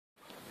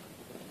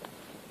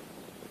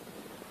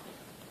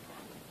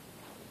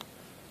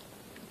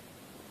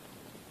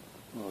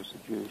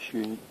It's the Jewish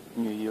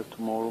New Year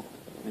tomorrow,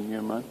 the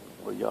new moon,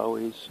 or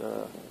Yahweh's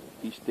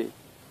feast day.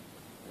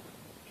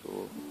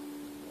 So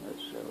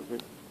let's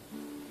celebrate.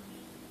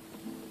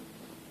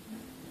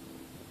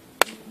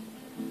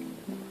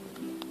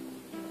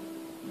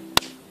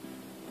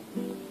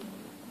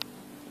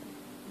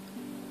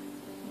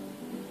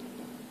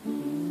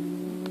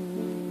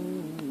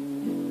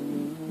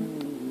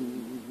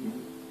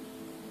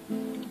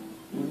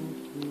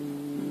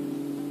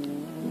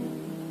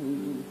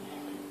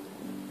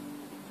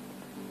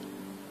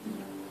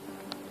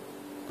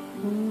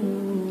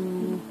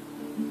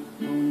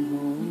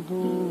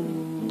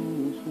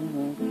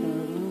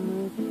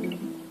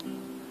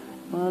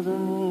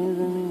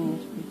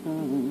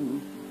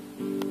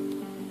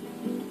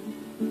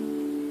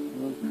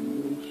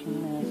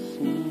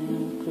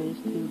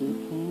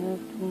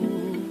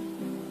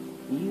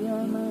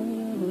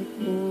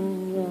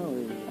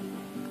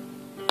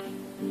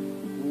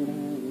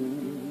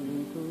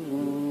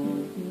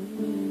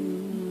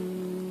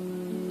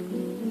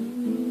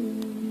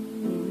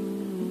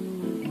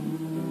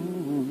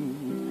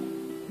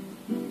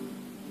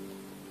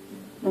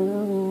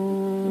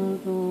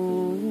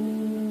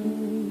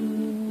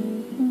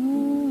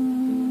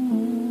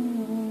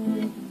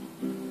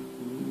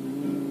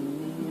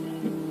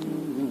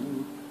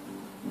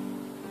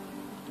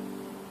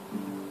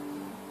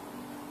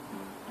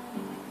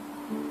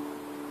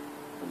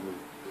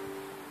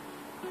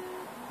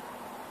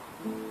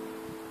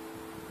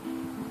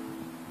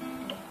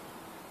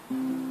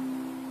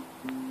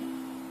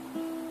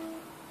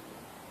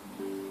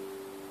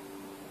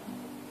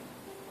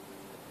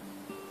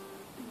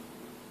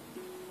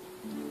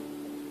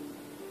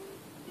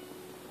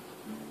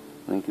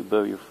 Think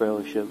about your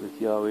fellowship with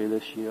Yahweh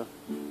this year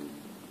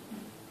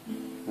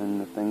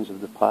and the things of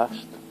the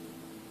past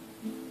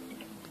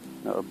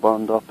that are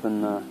burned up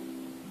in the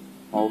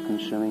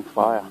all-consuming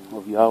fire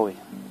of Yahweh.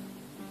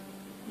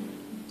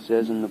 It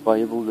says in the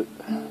Bible that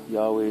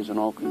Yahweh is an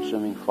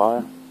all-consuming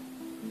fire.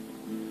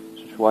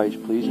 This is why it's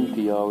pleasing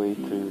to Yahweh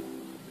to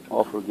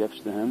offer gifts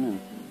to Him and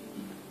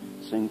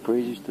sing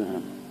praises to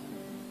Him.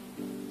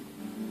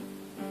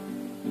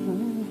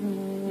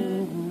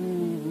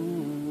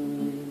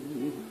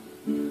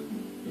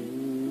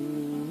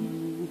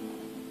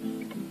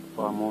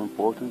 Far more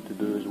important to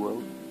do His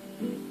will.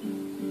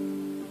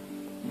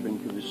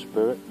 Drink of His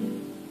Spirit,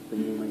 that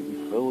you might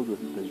be filled with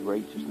His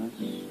righteousness,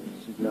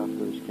 seek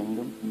after His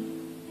kingdom.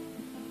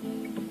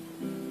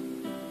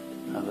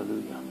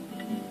 Hallelujah.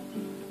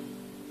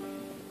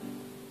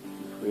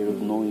 Afraid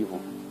of no evil.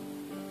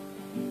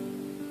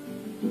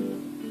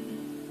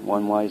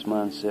 One wise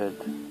man said,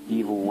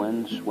 evil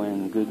wins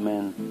when good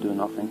men do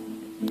nothing.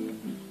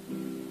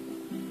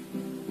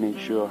 Make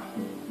sure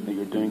that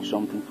you're doing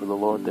something for the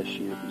Lord this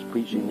year. He's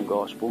preaching the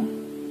gospel,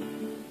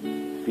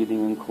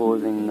 feeding and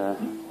clothing the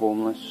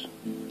homeless,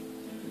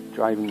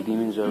 driving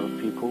demons out of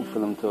people for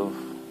them to have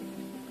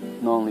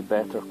not only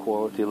better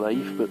quality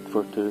life,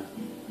 but to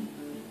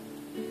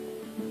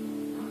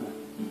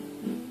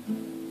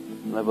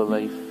live a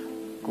life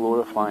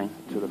glorifying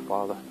to the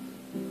Father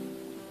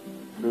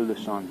through the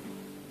Son.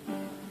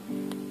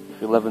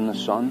 If we live in the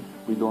Son,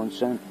 we don't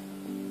sin.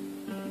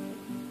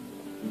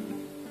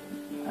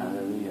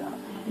 Hallelujah.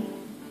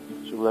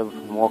 So live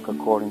and walk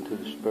according to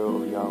the Spirit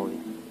of Yahweh.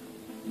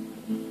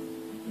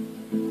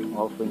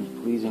 All things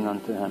pleasing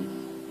unto Him,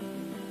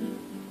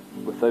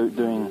 without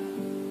doing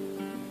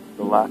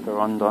the latter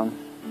undone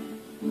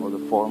or the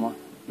former.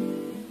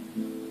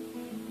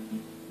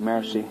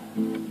 Mercy,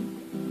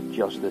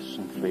 justice,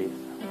 and faith.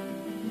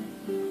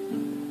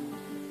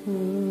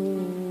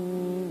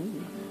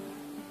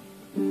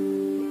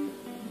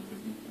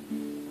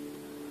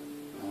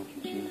 Thank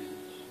you, Jesus.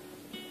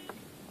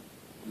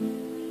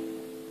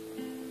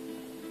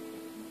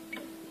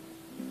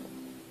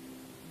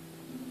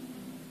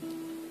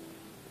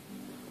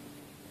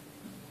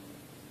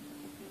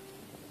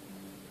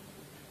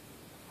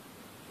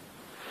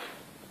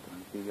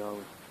 Thank you,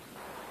 Yahweh.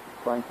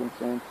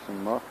 Frankincense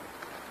and myrrh,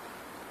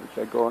 which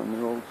I got in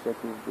the old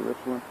city of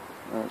Jerusalem,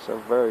 and it's a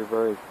very,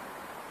 very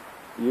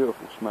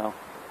beautiful smell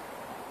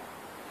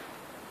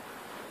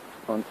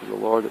unto the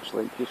Lord. It's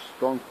like just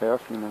strong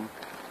perfume, and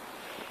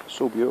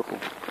so beautiful,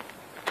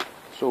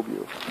 so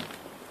beautiful.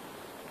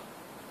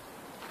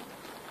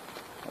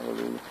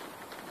 Hallelujah.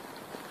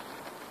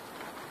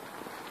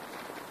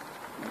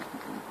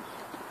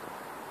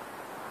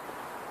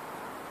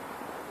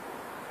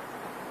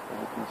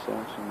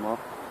 Frankincense and myrrh.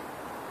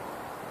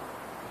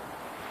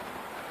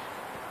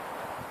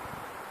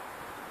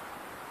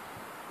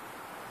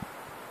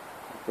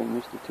 I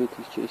think Mr.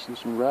 Tootie's chasing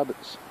some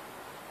rabbits.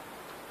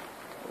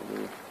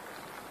 Hallelujah.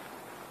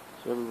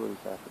 So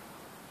everybody's happy.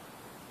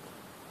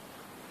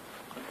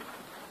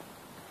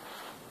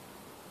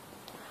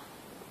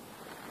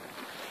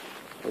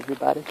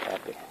 Everybody's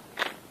happy.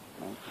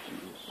 Thank you,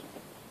 Jesus.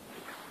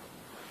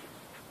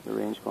 The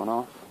rain's gone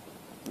off.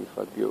 We've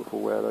had beautiful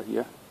weather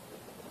here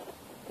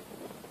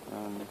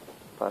the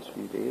past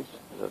few days,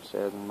 as I've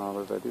said in my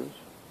other videos.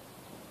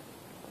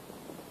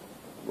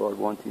 Lord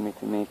wanted me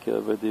to make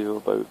a video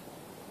about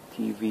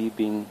TV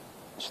being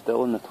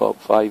still in the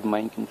top 5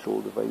 mind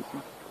control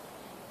devices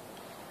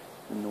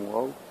in the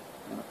world.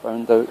 And I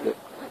found out that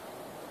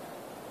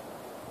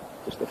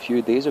just a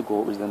few days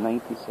ago it was the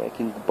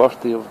 92nd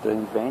birthday of the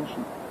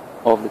invention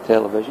of the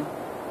television,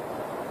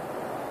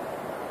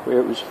 where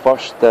it was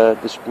first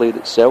displayed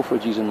at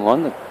Selfridges in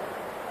London.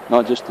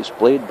 Not just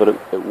displayed, but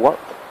it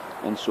worked.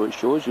 And so it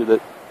shows you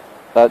that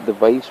that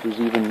device was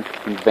even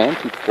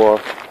invented for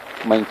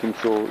mind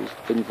control. It was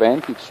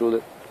invented so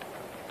that,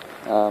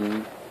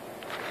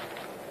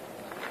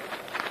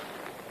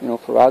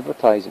 for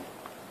advertising.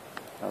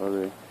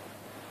 Hallelujah.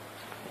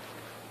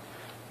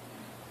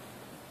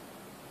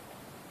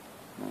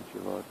 Thank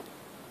you, Lord.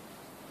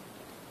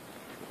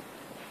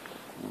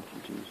 Thank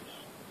you, Jesus.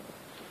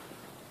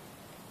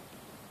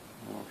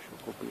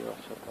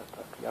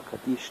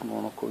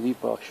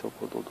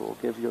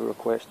 Give your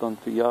request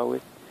unto Yahweh,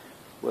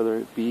 whether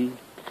it be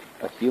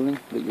a healing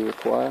that you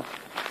require,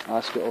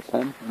 ask it of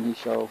Him, and He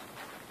shall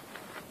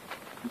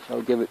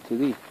give it to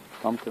thee.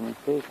 Come to Him in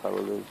faith.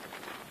 Hallelujah.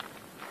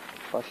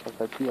 I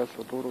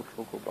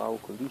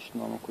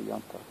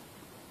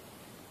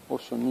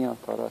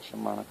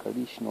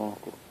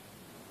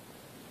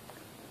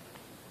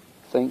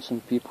think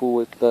some people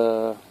with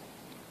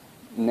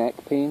neck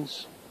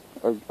pains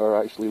are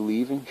actually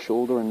leaving.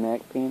 Shoulder and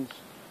neck pains,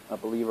 I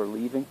believe, are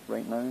leaving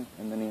right now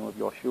in the name of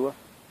Yeshua,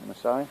 the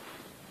Messiah.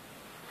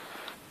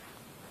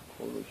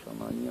 Thank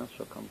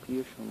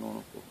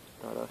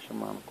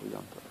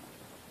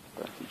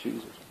you,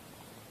 Jesus.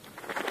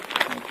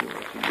 Thank you,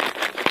 Lord Jesus.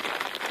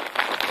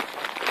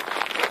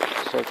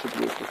 Such a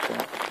beautiful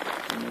thought.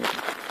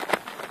 Amazing.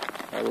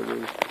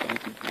 Hallelujah. Thank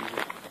you,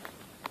 Jesus.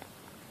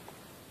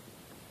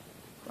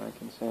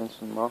 Frankincense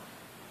and myrrh.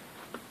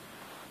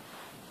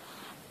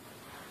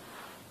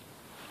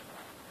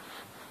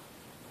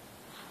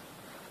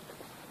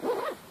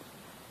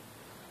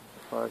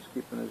 Fire's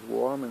keeping us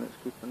warm, and it's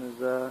keeping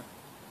us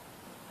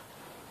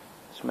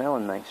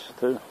smelling nice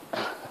too.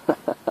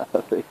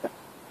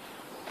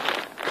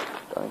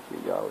 Thank you,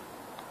 Yahweh.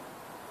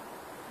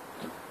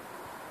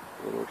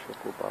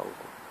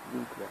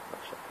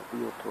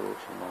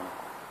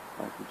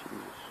 Thank you,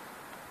 Jesus.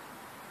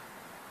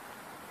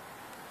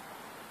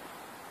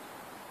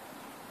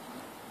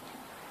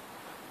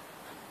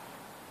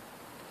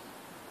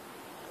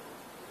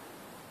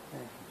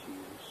 Thank you,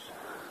 Jesus.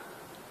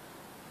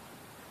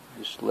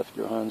 Just lift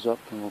your hands up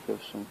and we'll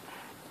give some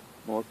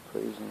more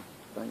praise and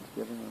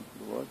thanksgiving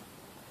unto the Lord.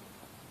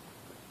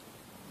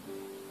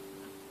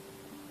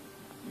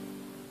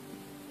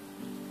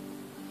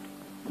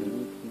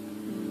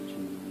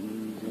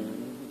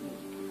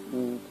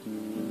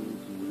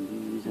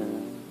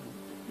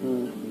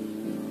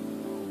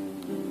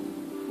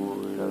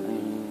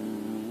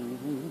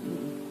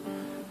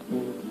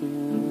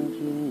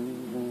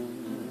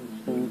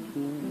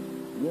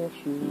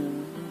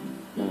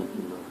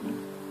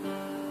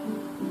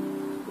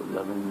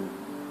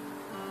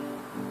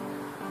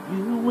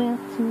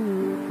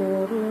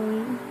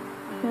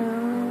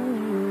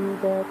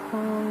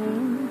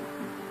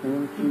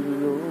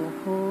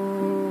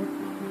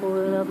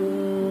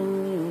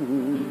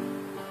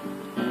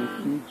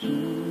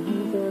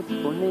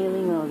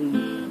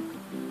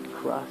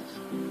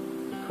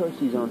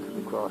 Curses onto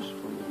the cross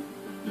for me,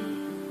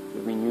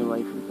 giving new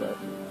life and death.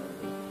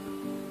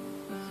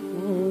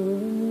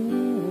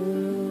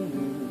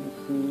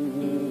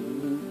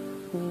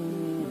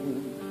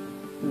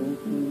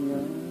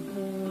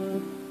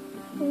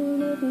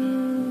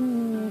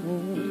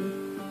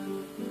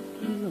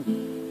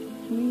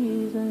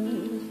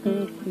 Jesus,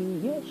 thank you,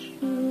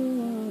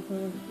 Yeshua.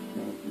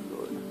 Thank you,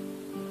 Lord,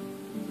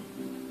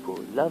 for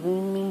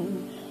loving me.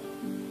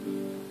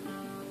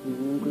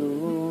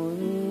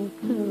 Glory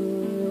to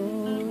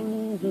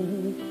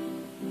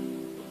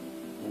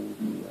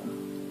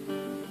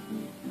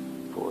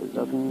for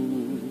loving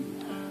me,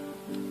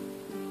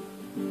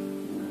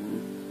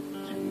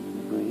 to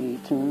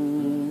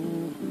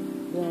return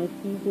that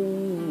the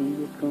day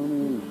is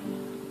coming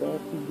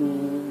back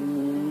again.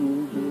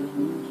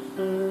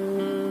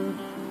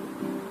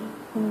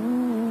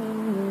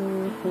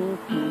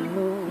 Thank you,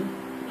 Lord.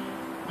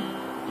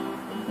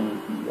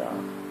 Thank you,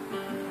 God,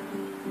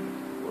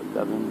 for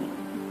loving me.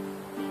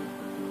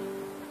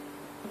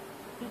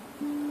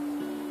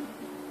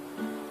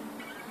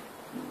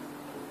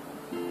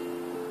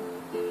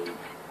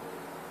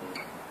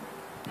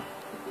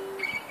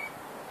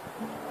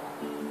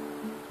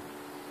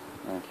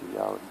 Thank you,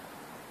 Yahweh.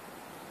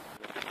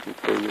 We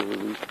pray your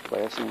release,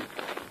 blessing.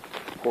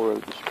 Pour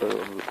out the spirit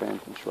of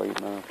repentance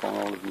right now upon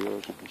all of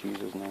yours in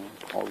Jesus' name.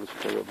 All the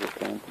spirit of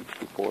repentance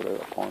be poured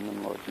out upon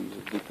them, Lord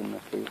Jesus. Deepen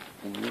their faith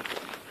in you.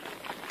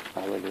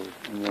 Hallelujah.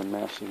 In your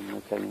mercy, in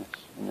your kindness,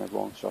 in your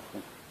long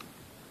suffering.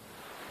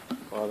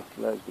 Father,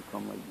 let us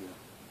become like you.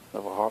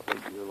 Have a heart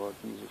like you, Lord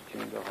Jesus.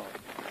 Change our heart.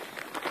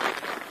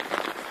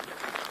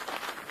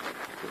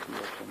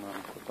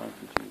 Thank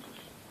you, Jesus.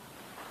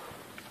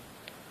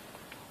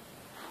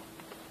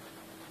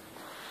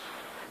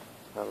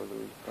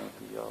 Hallelujah. Thank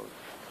you, Yahweh.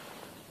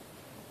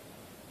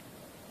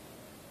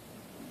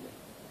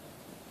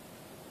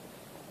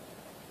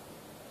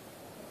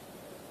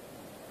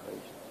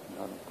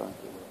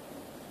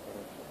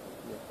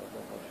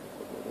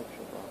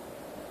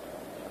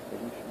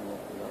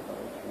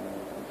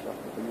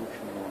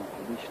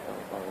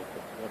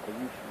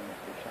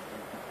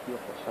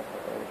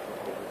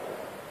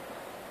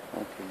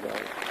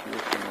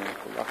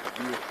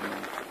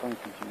 Thank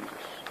you,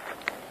 Jesus.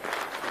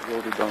 It's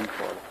already done,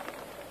 Father.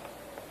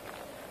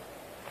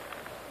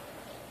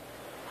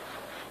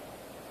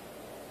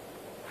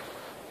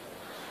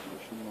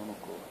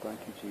 Thank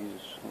you,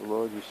 Jesus. Oh,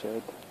 Lord, you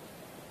said,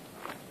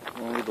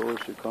 only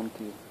those who come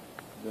to you,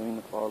 doing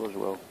the Father's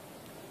will,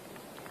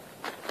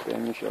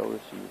 then you shall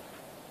receive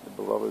the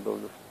beloved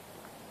of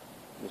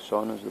the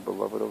Son is the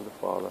beloved of the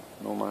Father.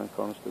 No man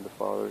comes to the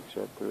Father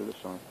except through the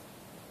Son.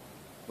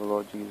 The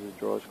Lord Jesus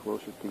draws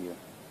closer to you.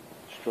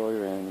 Destroy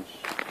your enemies.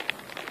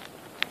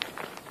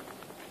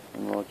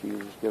 And Lord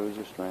Jesus, give us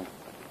the strength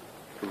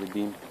to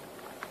redeem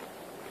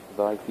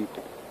thy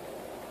people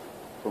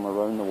from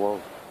around the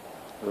world,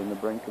 who are on the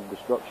brink of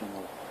destruction,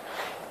 Lord.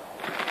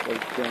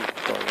 Lord, strength,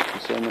 Father, to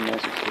send a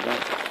message to them,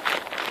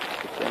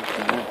 to send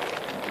to them.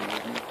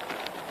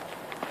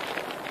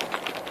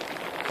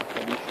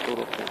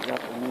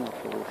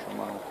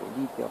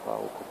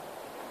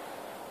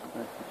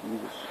 Thank you,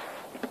 Jesus.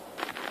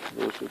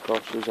 Those who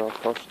curses are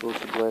cursed, those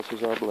who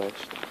blesses are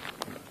blessed.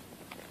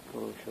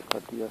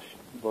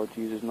 Lord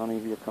Jesus, none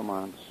of your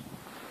commands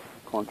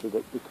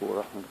contradict the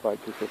Torah. In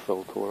fact, we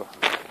fulfill Torah.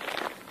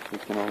 We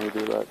can only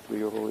do that through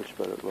your Holy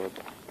Spirit, Lord.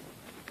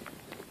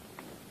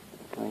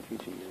 Thank you,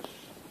 Jesus.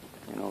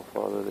 You know,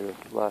 Father, the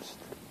last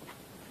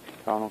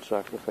carnal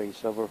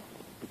sacrifice ever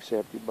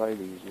accepted by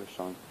thee is your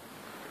Son.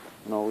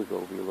 And always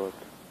will be, Lord.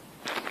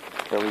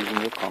 Till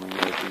even your coming,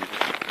 Lord Jesus.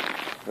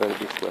 Let it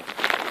be swift.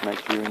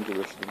 Next year in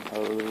Jerusalem.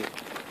 Hallelujah.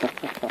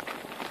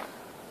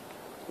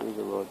 Praise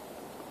the Lord.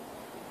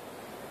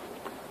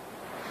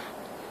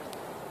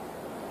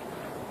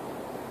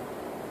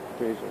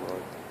 Praise the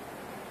Lord.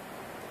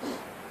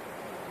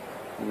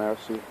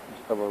 Mercy is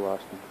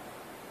everlasting.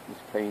 His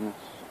kindness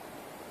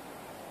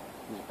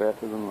is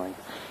better than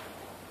life.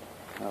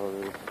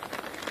 Hallelujah.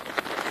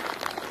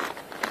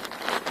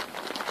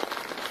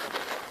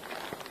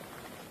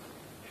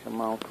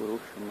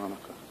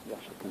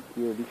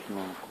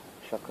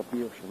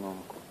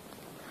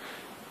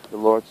 The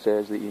Lord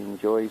says that He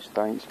enjoys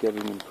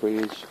thanksgiving and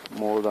praise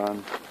more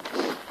than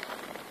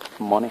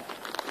money,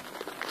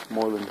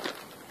 more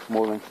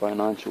than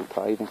financial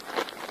tithing.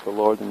 The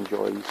Lord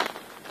enjoys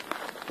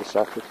the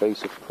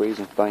sacrifice of praise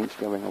and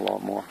thanksgiving a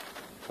lot more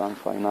than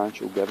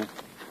financial giving.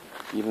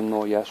 Even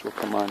though, yes, we're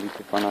commanded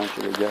to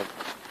financially give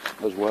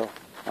as well.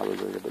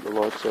 Hallelujah. But the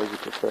Lord says He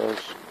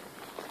prefers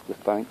the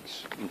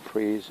thanks and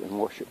praise and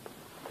worship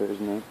to His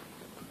name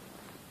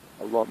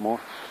a lot more.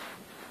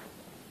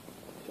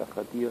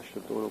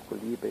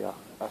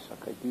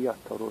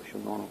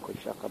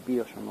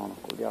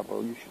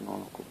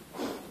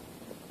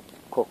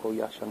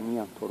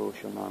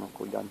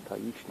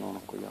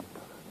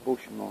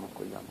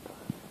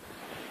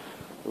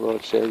 The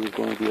Lord says He's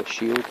going to be a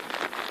shield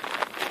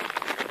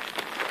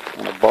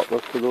and a butler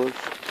to those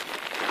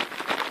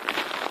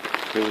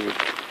who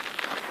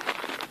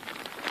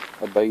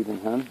abide in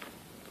Him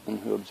and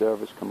who observe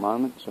His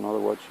commandments. In other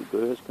words, who do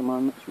His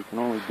commandments. We can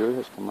only do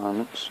His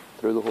commandments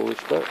through the Holy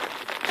Spirit.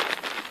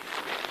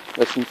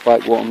 This, in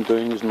fact, what I'm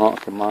doing is not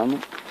a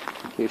commandment.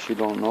 In case you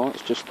don't know,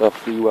 it's just a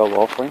free will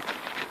offering.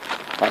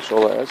 That's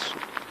all it is.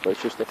 But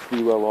it's just a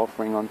free will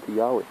offering unto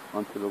Yahweh,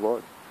 unto the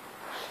Lord.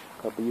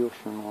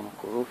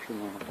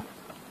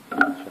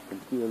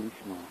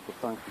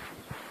 Thank you,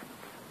 Jesus.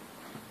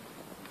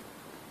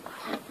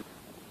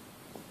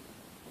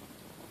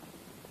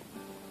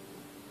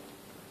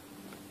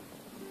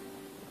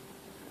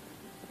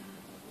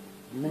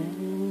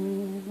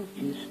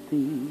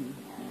 Majesty,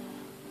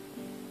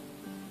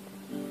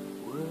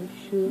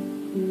 worship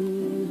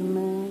His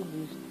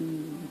majesty,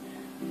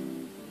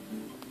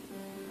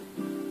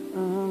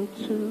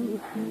 unto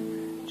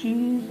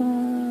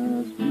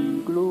Jesus be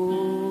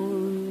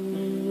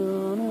glory,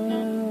 honor,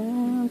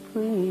 and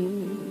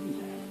praise.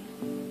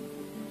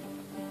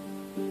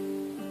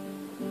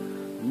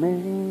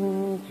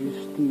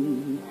 Majesty,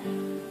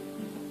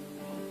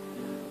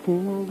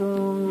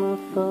 kingdom,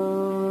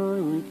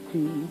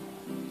 authority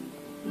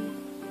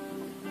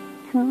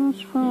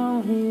comes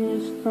from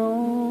His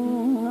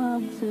throne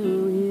up to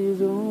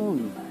His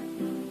own,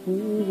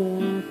 His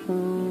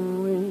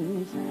anthem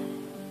raise.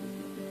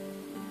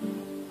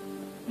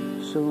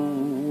 So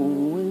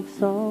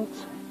exalt,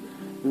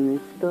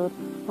 lift up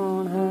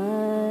on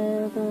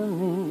high the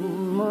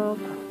name of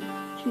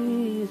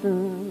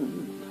Jesus.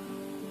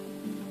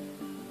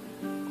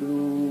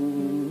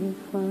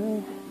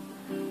 Glorify,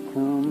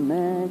 come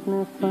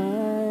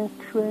magnify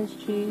Christ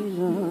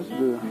Jesus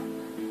the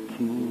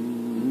King.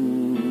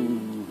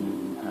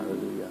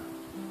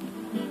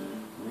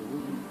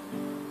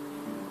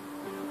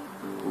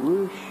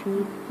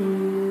 Worship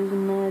His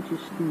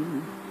majesty,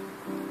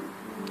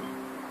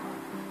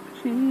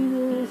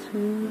 Jesus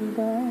who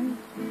died,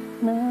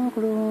 now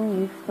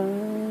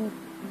glorified,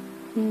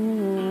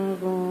 King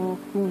of all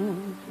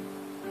kings.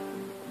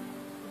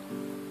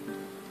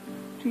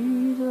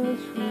 Jesus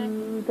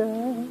who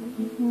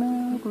died,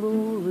 now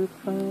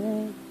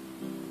glorified,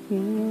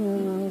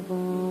 King of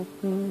all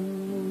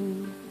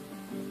things.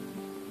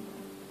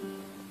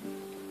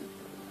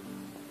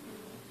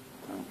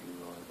 Thank you,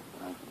 Lord.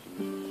 Thank you,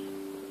 Jesus.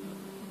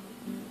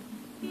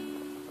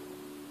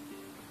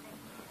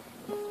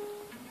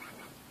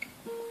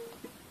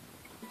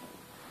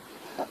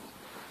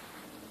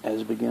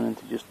 It's beginning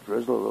to just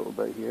drizzle a little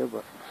bit here,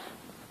 but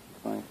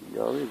thank you,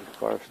 Yahweh, the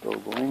fire's still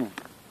going.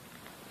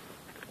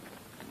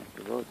 Thank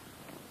you, Lord.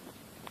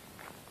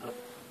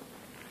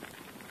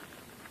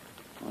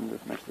 I wonder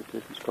if Mr.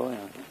 Cookie's calling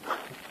out.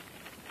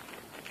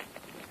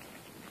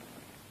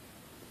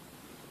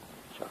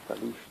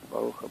 Shakalish,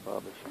 Baruch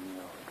Haba B'Shem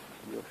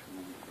Yahweh. Yoshim,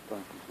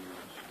 thank you,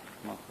 Jesus.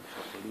 Macha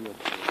Shakaliyah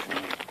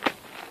B'Shem.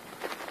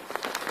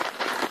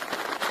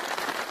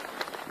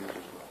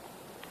 Jesus, Lord.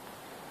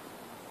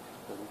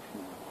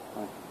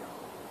 Thank you,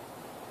 Yahweh.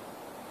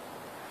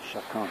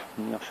 Shakan,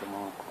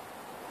 Niyashaman.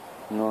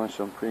 Notice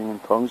I'm praying in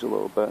tongues a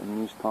little bit,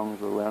 and these tongues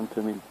were learned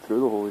to me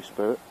through the Holy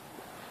Spirit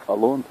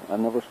alone. I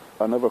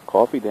never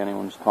copied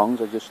anyone's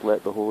tongues. I just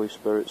let the Holy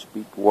Spirit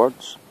speak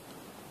words,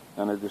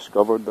 and I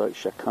discovered that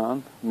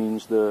Shakan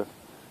means the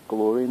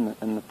glory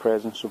in the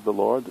presence of the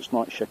Lord. It's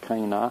not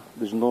Shekinah.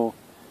 There's no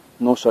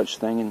such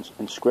thing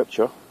in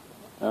Scripture.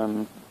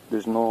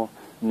 There's no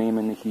name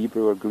in the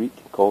Hebrew or Greek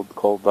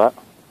called that.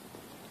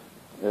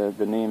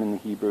 The name in the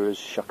Hebrew is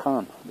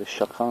Shakan, the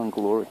Shakan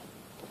glory.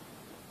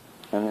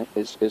 And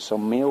it's a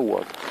male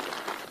word,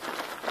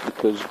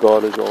 because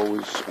God is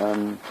always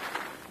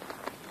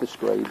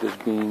described as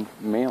being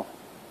male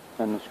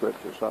in the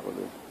Scriptures. That would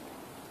be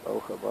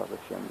Baruch Haba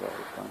B'Shem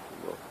Yahweh. Thank you,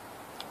 Lord.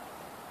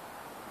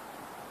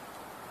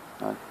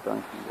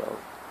 Thank you,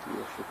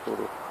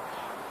 Yahweh.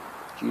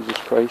 Jesus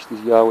Christ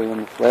is Yahweh in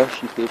the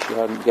flesh, in case you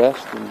hadn't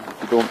guessed. And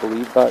if you don't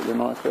believe that, you're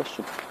not a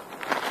Christian.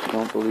 If you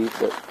don't believe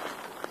that,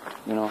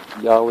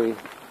 Yahweh,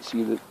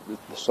 see, the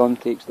Son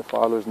takes the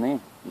Father's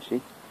name, you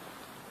see.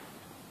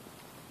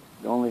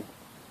 The only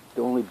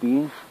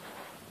being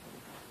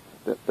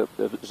that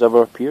has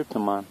ever appeared to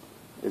man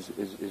is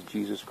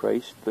Jesus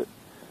Christ, that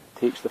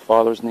takes the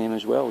Father's name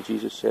as well.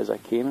 Jesus says, I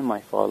came in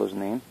my Father's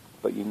name,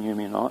 but you knew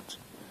me not.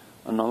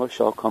 Another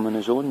shall come in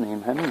his own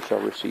name, him you shall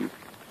receive.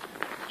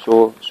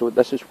 So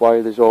this is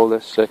why there's all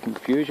this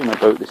confusion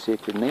about the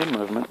sacred name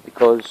movement,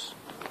 because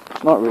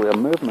it's not really a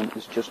movement,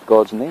 it's just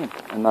God's name.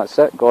 And that's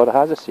it. God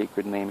has a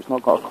sacred name. He's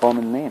not got a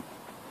common name,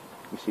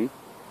 you see.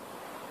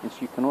 And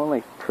so you can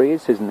only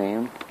praise his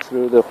name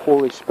through the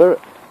Holy Spirit.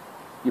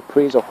 You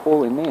praise a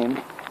holy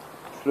name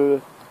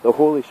through the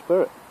Holy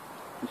Spirit.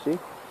 You see?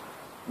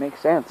 Makes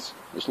sense.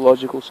 It's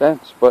logical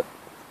sense. But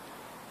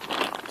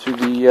to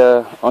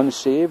the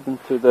unsaved and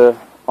to the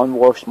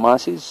unwashed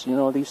masses,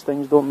 these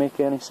things don't make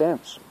any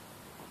sense.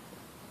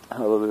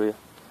 Hallelujah.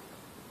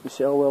 You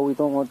say, oh well, we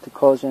don't want to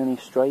cause any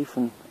strife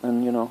and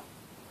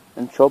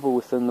trouble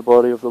within the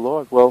body of the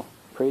Lord. Well,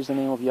 praise the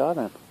name of Yah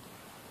then.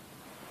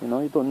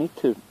 You don't need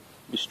to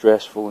be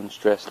stressful and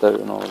stressed out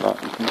and all of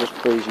that. You can just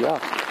praise Yah.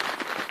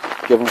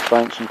 Give him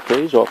thanks and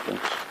praise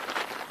offerings.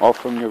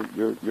 Offer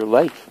him your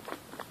life.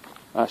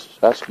 Ask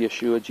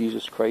Yeshua,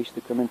 Jesus Christ,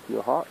 to come into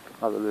your heart.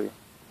 Hallelujah.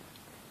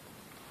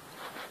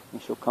 He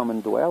shall come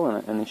and dwell in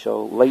it, and he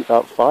shall light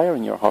that fire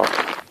in your heart.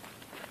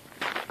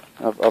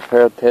 I've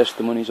heard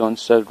testimonies on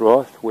Sid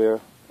Roth where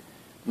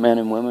men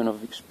and women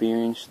have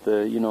experienced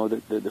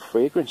the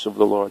fragrance of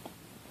the Lord.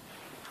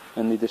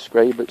 And they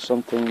describe it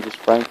sometimes as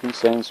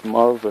frankincense,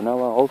 myrrh,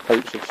 vanilla, all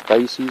types of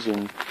spices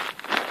and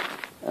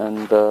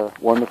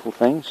wonderful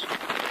things.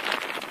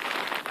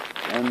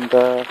 And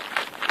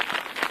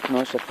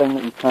it's a thing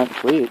that you can't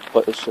create,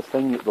 but it's a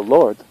thing that the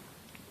Lord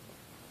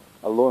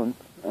alone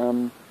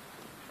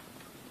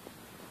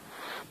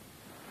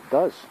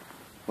does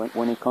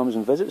when he comes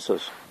and visits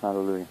us.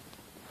 Hallelujah.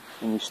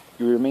 And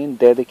you remain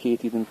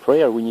dedicated in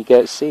prayer. When you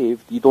get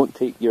saved, you don't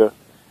take your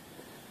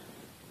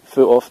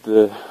foot off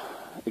the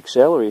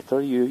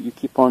accelerator. You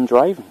keep on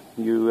driving.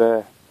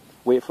 You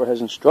wait for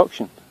his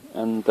instruction,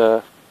 and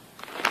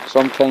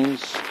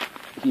sometimes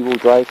he will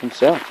drive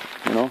himself,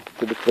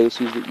 to the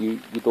places that you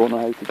don't know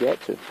how to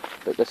get to.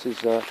 But this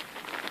is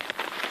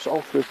it's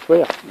all through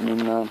prayer.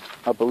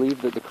 I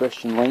believe that the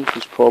Christian life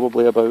is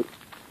probably about,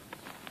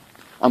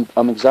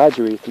 I'm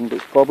exaggerating, but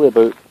it's probably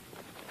about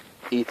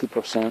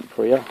 80%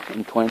 prayer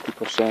and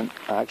 20%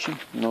 action,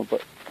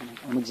 but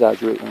I'm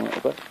exaggerating a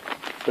little bit.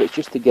 But it's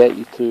just to get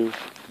you to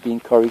be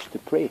encouraged to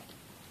pray,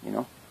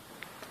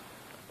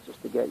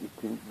 Just to get you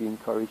to be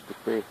encouraged to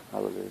pray.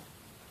 Hallelujah.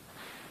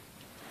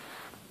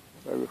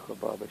 Baruch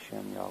Haba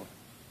B'Shem Yahweh.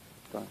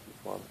 Thank you,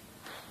 Father.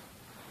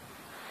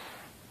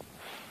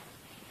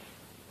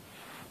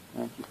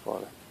 Thank you,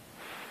 Father.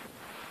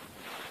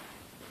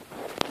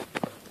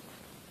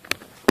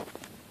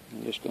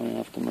 I'm just going to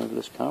have to move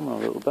this camera a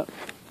little bit.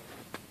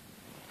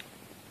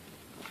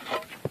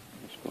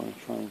 Just going to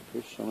try and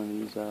push some of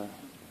these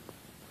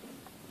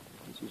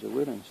pieces of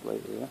wood in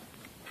slightly there.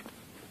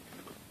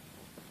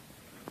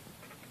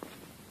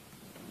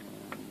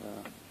 And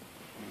there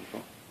we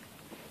go.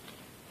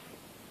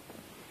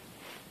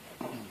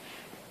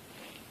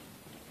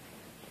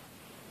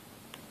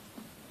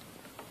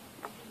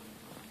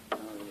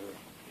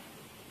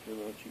 you,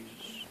 Lord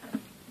Jesus.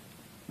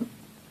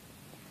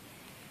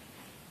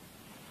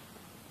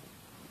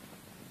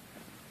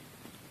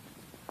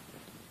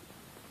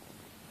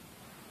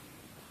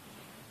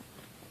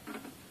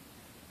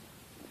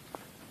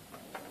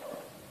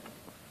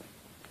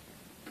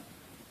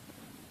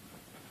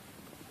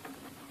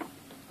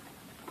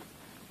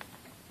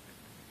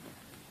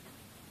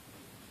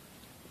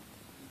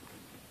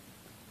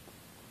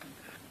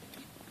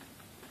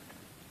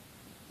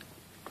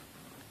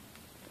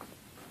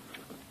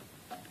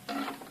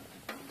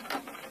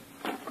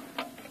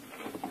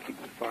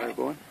 Fire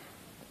going.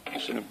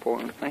 It's an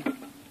important thing.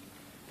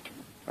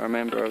 I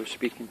remember I was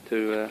speaking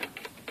to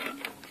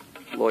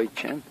Lloyd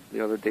Chen the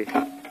other day,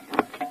 and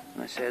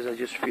I says I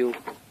just feel,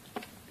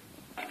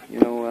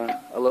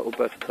 a little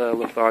bit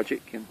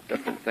lethargic in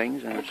different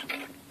things, and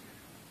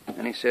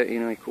he said,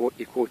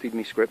 he quoted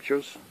me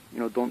scriptures,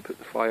 don't put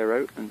the fire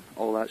out and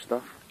all that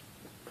stuff.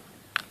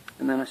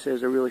 And then I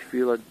says I really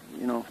feel do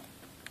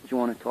you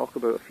want to talk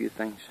about a few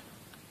things?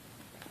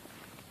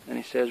 And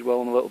he says,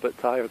 well, I'm a little bit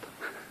tired.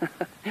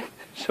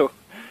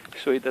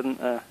 So he didn't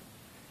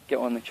get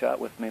on the chat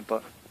with me,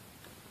 but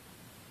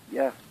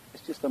yeah,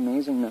 it's just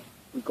amazing that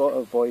we've got to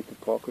avoid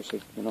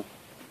hypocrisy,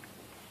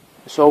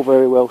 It's all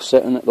very well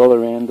sitting at the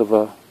other end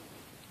of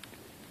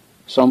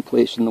some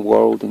place in the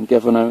world and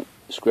giving out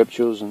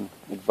scriptures and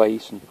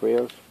advice and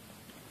prayers.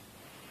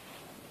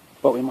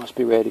 But we must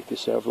be ready to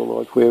serve the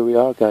Lord where we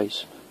are,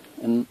 guys.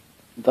 And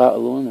that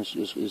alone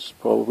is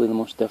probably the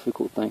most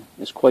difficult thing.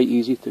 It's quite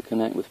easy to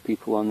connect with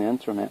people on the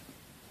internet.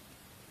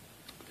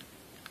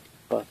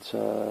 But,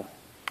 to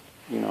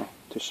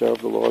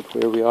serve the Lord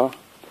where we are,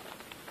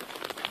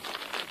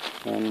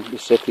 and the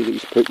city that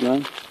He's put you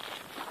in,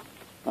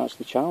 that's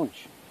the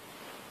challenge.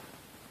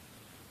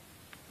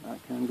 That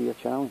can be a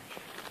challenge.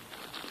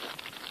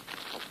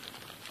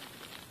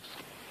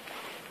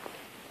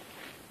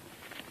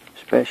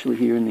 Especially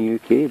here in the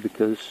UK,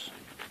 because,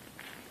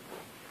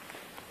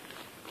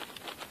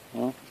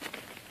 well,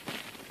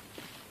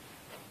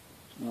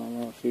 there's not a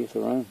lot of faith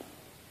around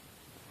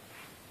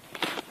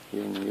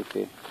here in the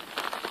UK.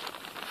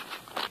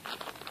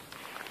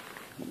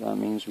 That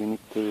means we need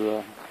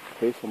to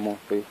pray for more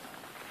faith.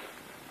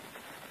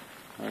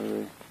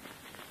 Hallelujah.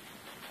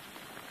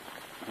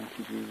 Thank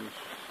you, Jesus.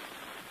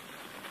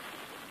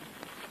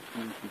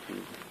 Thank you,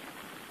 Jesus.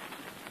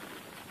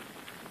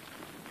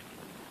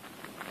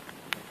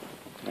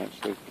 That's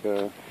like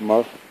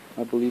myrrh,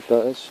 I believe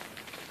that is.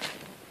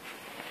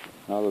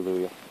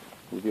 Hallelujah.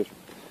 We just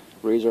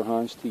raise our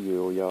hands to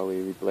you, O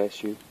Yahweh. We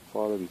bless you.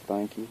 Father, we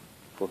thank you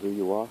for who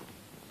you are,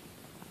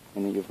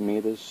 and that you've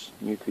made us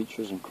new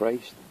creatures in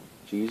Christ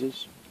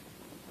Jesus,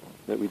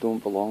 that we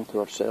don't belong to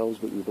ourselves,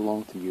 but we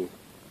belong to you.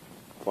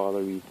 Father,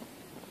 we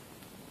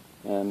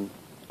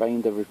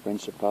bind every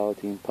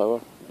principality and power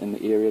in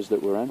the areas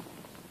that we're in,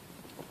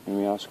 and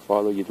we ask,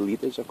 Father, you'd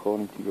lead us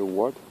according to your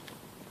word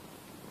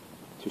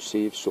to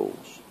save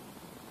souls.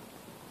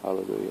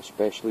 Hallelujah.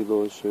 Especially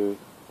those who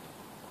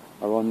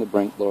are on the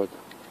brink, Lord,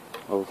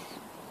 of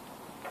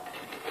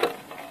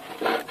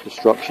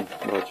destruction,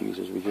 Lord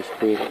Jesus. We just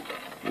pray that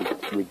you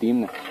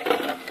redeem them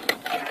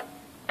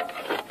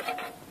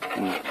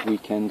and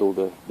rekindle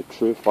the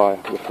true fire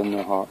within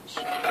their hearts.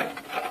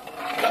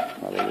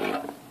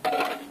 Hallelujah.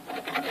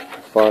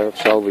 The fire of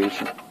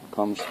salvation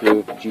comes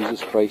through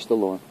Jesus Christ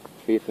alone,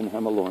 faith in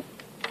Him alone.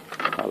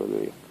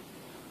 Hallelujah.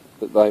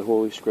 That thy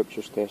holy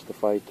scriptures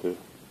testify to,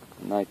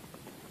 and thy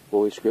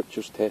holy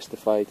scriptures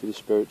testify to the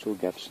spiritual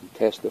gifts, and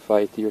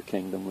testify to your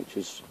kingdom, which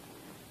is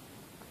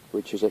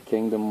a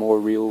kingdom more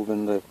real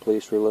than the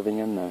place we're living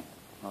in now.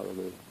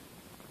 Hallelujah.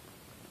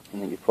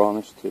 And that you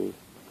promise to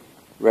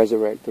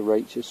resurrect the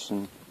righteous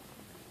and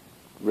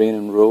reign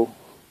and rule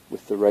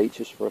with the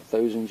righteous for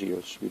 1,000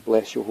 years. We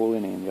bless your holy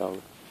name,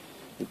 Yahweh.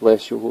 We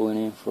bless your holy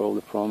name for all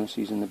the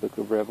promises in the book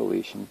of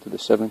Revelation to the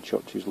 7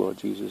 churches, Lord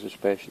Jesus,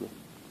 especially.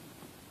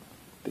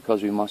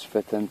 Because we must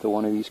fit into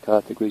one of these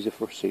categories if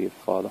we're saved,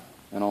 Father.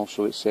 And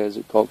also it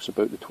talks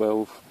about the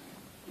 12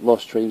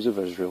 lost tribes of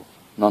Israel.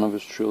 None of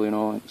us truly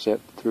know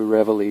except through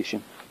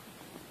revelation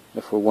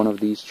if we're one of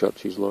these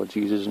churches, Lord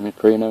Jesus. And we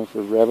pray now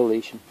for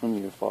revelation from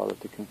you, Father,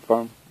 to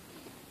confirm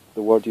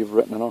the word you've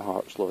written in our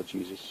hearts, Lord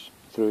Jesus,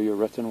 through your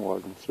written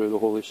word and through the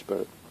Holy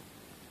Spirit.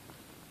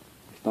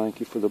 We thank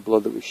you for the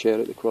blood that we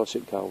shed at the cross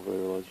at Calvary,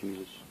 Lord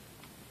Jesus.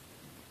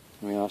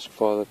 And we ask,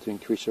 Father, to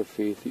increase our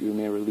faith, that you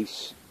may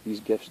release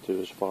these gifts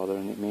to us, Father,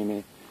 and it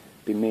may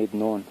be made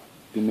known,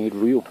 be made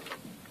real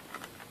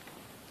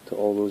to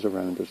all those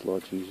around us,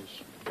 Lord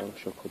Jesus.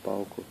 Thank you,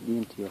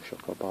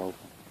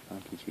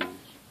 Jesus.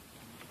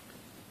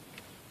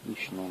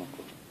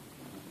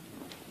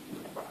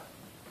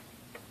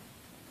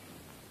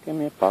 Come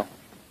here, pal.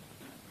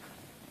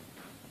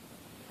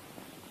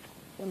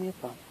 Come here,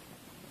 pal.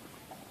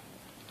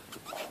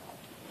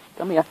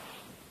 Come here.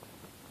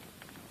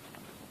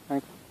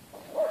 Hey.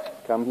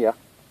 Come here.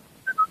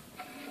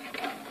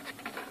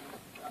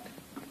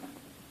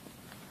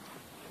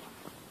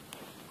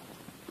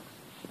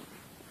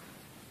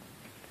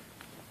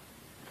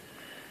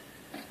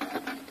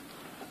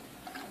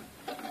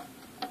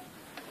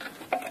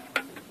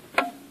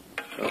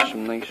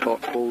 some nice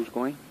hot coals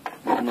going.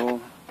 There's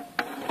no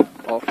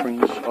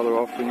other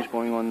offerings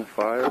going on the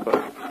fire,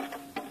 but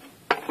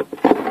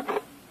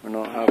we're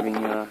not having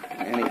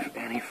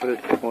any food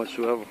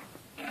whatsoever.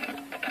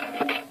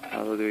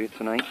 Hallelujah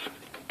tonight,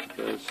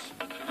 because it's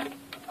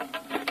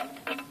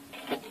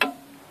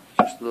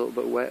just a little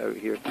bit wet out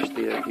here to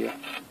stay out here.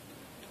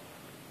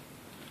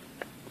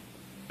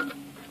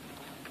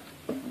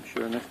 I'm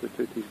sure Mr.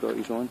 Tootie's got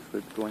his own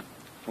food going,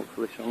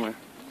 hopefully somewhere.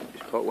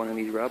 He's caught one of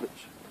these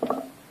rabbits.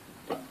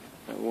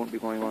 It won't be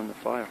going on the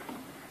fire.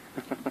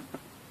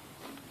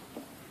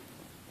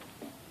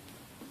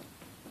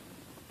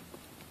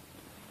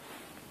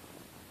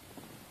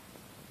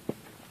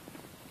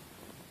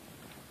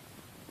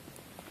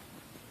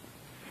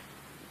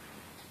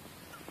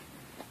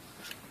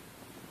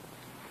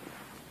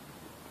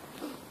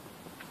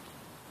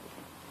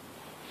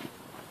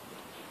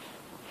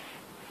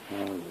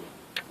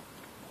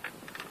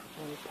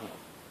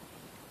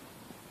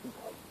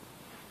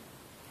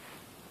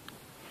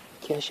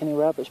 Catch any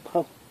rabbits,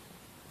 pal?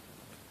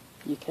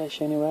 You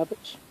catch any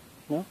rabbits?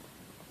 No?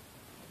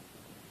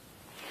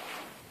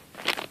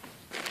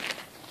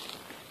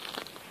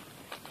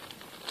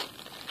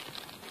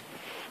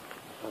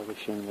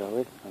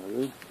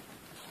 Hallelujah.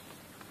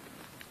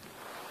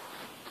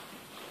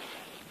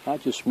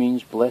 That just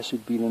means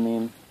blessed be the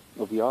name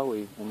of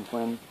Yahweh.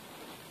 And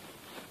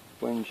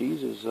when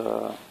Jesus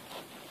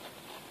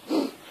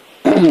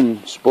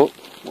spoke,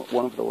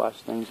 one of the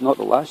last things, not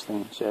the last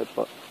thing he said,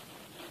 but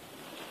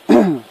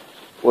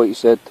what he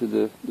said to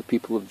the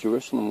people of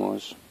Jerusalem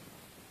was,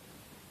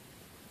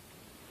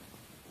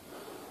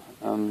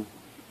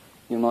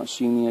 you'll not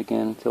see me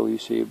again until you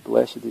say,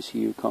 blessed is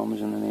he who comes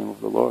in the name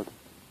of the Lord.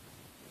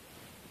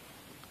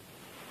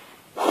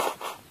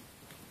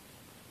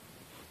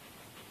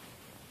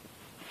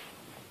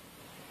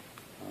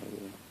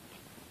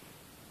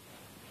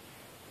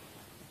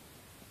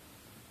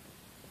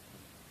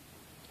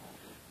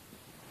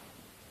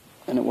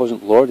 And it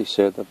wasn't Lord, he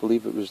said. I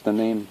believe it was the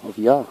name of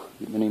Yah,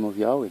 the name of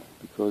Yahweh,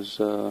 because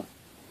the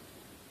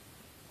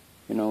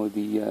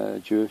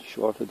Jewish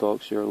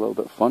Orthodox are a little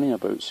bit funny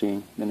about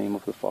saying the name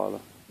of the Father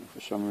for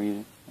some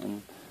reason.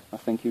 And I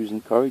think he was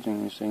encouraging.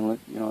 He was saying, look,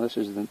 this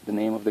is the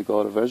name of the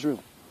God of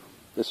Israel.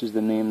 This is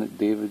the name that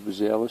David was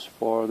zealous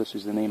for. This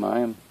is the name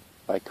I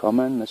come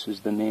in. This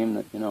is the name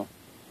that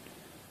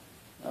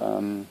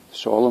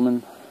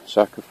Solomon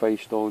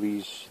sacrificed all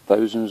these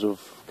thousands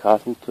of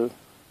cattle to.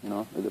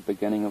 At the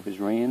beginning of his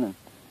reign,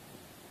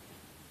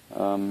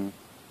 and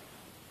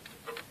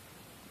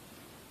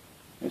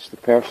it's the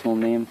personal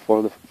name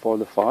for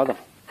the Father,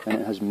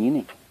 and it has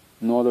meaning.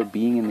 No other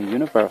being in the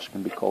universe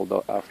can be called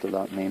out after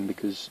that name,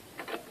 because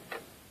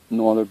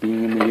no other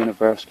being in the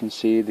universe can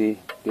say they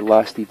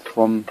lasted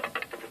from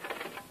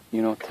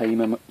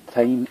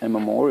time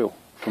immemorial,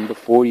 from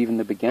before even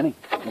the beginning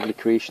of the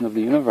creation of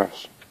the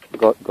universe.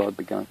 God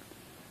began,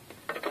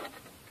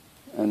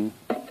 and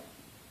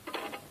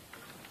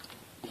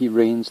he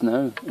reigns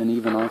now, and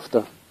even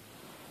after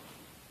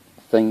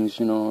things,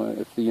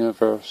 if the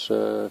universe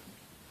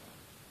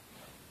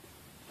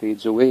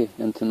fades away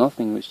into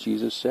nothing, which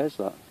Jesus says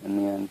that in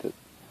the end, that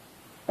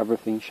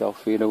everything shall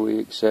fade away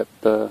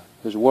except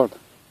his word.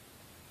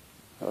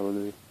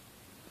 Hallelujah.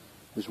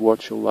 His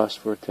word shall last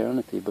for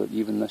eternity, but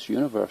even this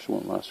universe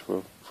won't last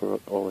for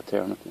all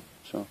eternity.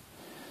 So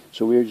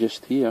we're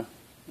just here,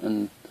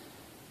 and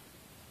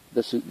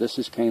this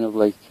is kind of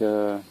like.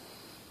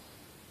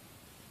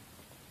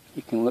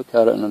 You can look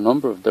at it in a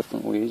number of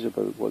different ways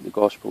about what the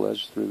gospel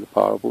is through the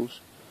parables,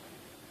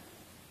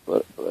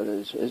 but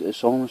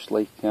it's almost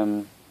like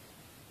the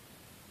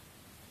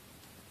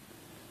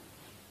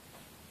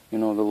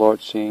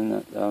Lord saying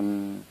that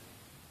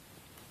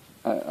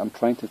I'm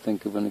trying to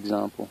think of an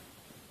example.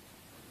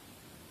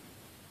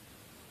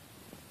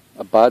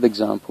 A bad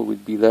example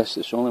would be this.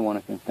 It's the only one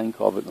I can think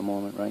of at the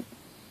moment, right?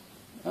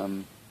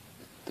 The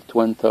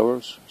Twin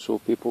Towers. So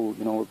people,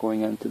 were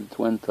going into the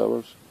Twin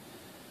Towers.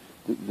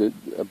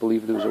 I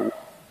believe there was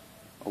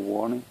a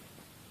warning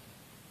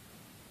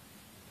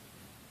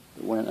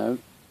that went out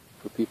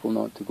for people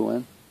not to go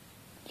in. Do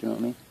you know what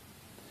I mean?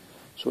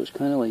 So it's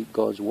kind of like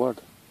God's word.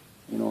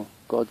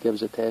 God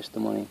gives a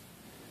testimony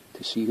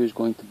to see who's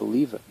going to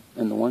believe it.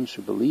 And the ones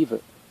who believe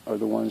it are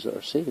the ones that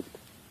are saved.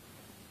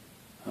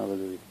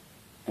 Hallelujah.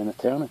 In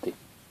eternity.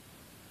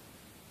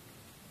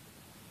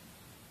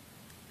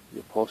 The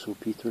Apostle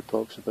Peter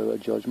talks about a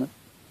judgment.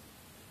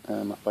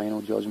 A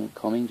final judgment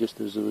coming, just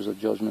as there was a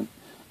judgment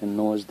in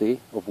Noah's day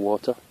of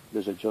water,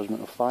 there's a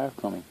judgment of fire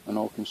coming, an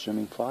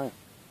all-consuming fire.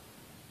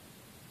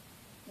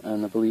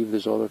 And I believe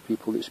there's other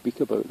people that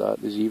speak about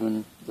that. There's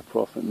even the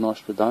prophet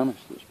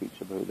Nostradamus that speaks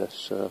about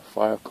this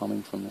fire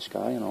coming from the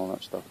sky and all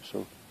that stuff.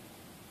 So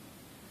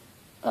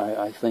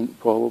I think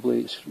probably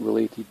it's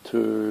related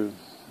to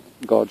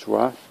God's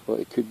wrath, but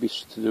it could be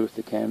to do with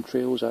the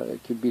chemtrails.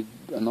 It could be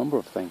a number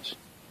of things,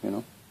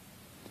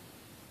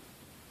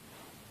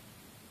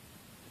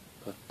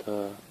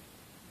 But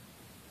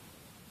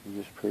we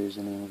just praise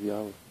the name of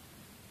Yahweh.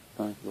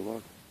 Thank the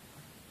Lord.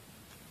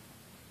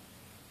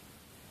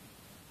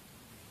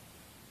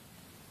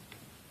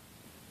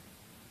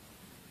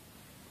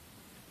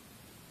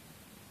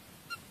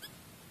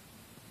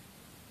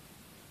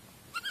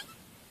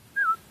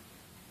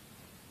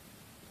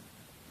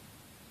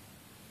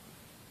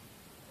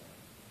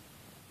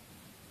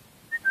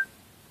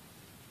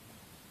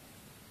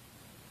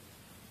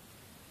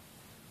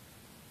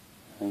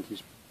 think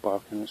he's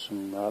barking at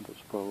some rabbits,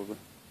 probably.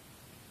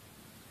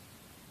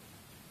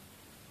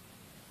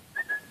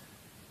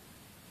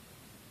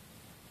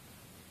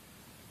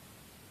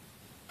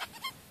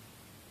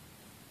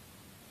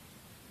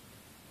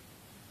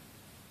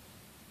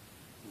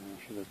 I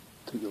should have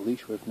took the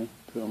leash with me,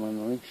 put him on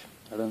the leash.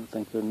 I didn't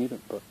think I'd need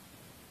it, but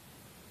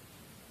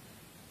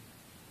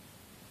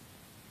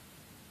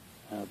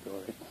I'll be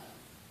alright.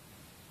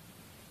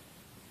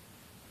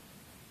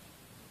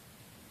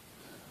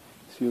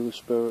 Feel the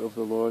Spirit of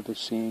the Lord is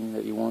saying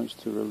that He wants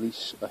to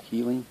release a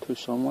healing to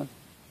someone.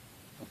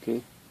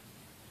 Okay?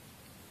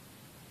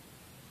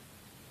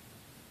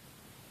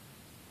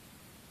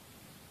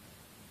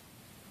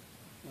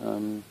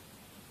 The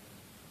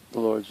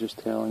Lord's just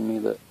telling me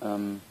that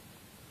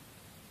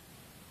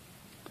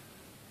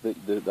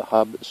the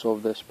habits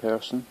of this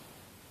person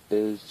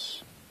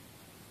is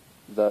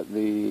that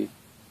they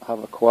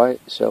have a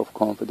quiet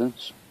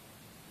self-confidence.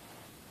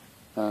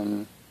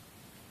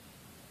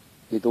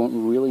 They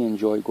don't really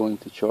enjoy going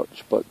to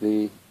church, but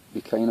they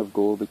kind of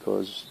go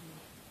because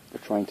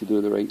they're trying to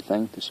do the right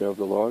thing to serve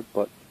the Lord,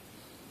 but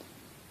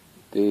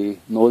they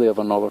know they have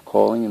another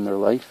calling in their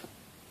life.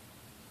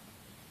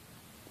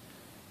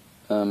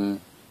 I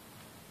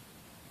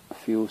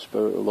feel the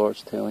Spirit of the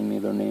Lord's telling me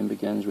their name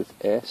begins with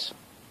S.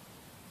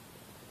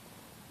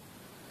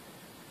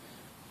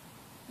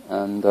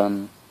 And,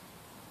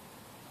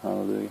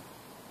 hallelujah.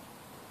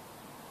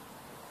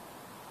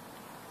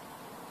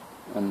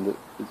 And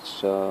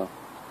it's, I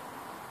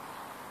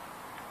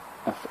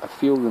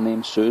feel the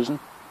name Susan.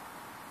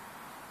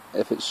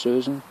 If it's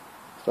Susan,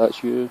 if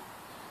that's you,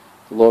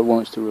 the Lord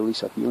wants to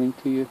release a healing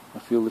to you. I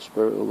feel the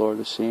Spirit of the Lord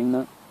is saying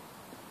that.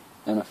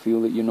 And I feel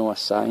that you know a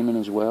Simon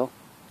as well.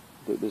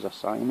 That there's a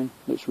Simon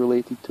that's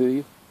related to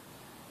you.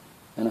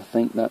 And I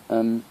think that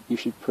you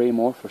should pray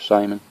more for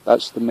Simon.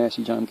 That's the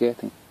message I'm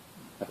getting.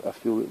 I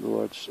feel that the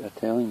Lord's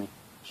telling me.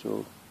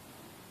 So,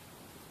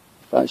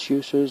 if that's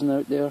you, Susan,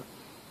 out there,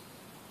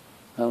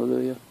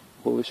 hallelujah.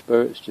 Holy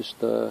Spirit's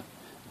just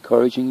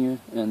encouraging you,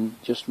 and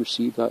just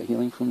receive that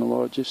healing from the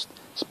Lord. Just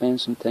spend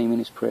some time in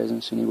His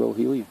presence and He will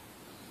heal you.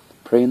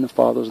 Pray in the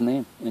Father's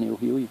name and He'll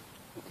heal you.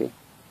 Okay?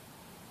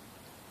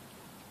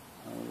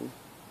 Hallelujah.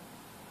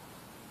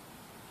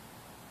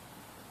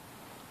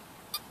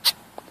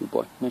 Good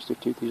boy. Mr.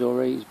 Tootie's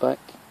alright, he's back.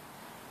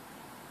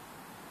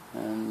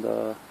 And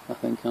I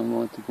think I'm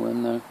going to go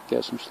in now,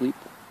 get some sleep.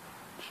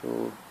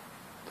 So,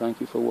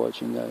 thank you for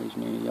watching, guys.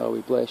 May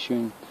Yahweh bless you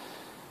and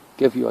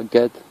give you a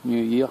good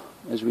new year,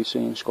 as we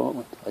say in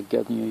Scotland. A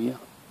good new year.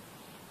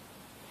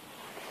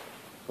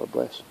 God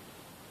bless.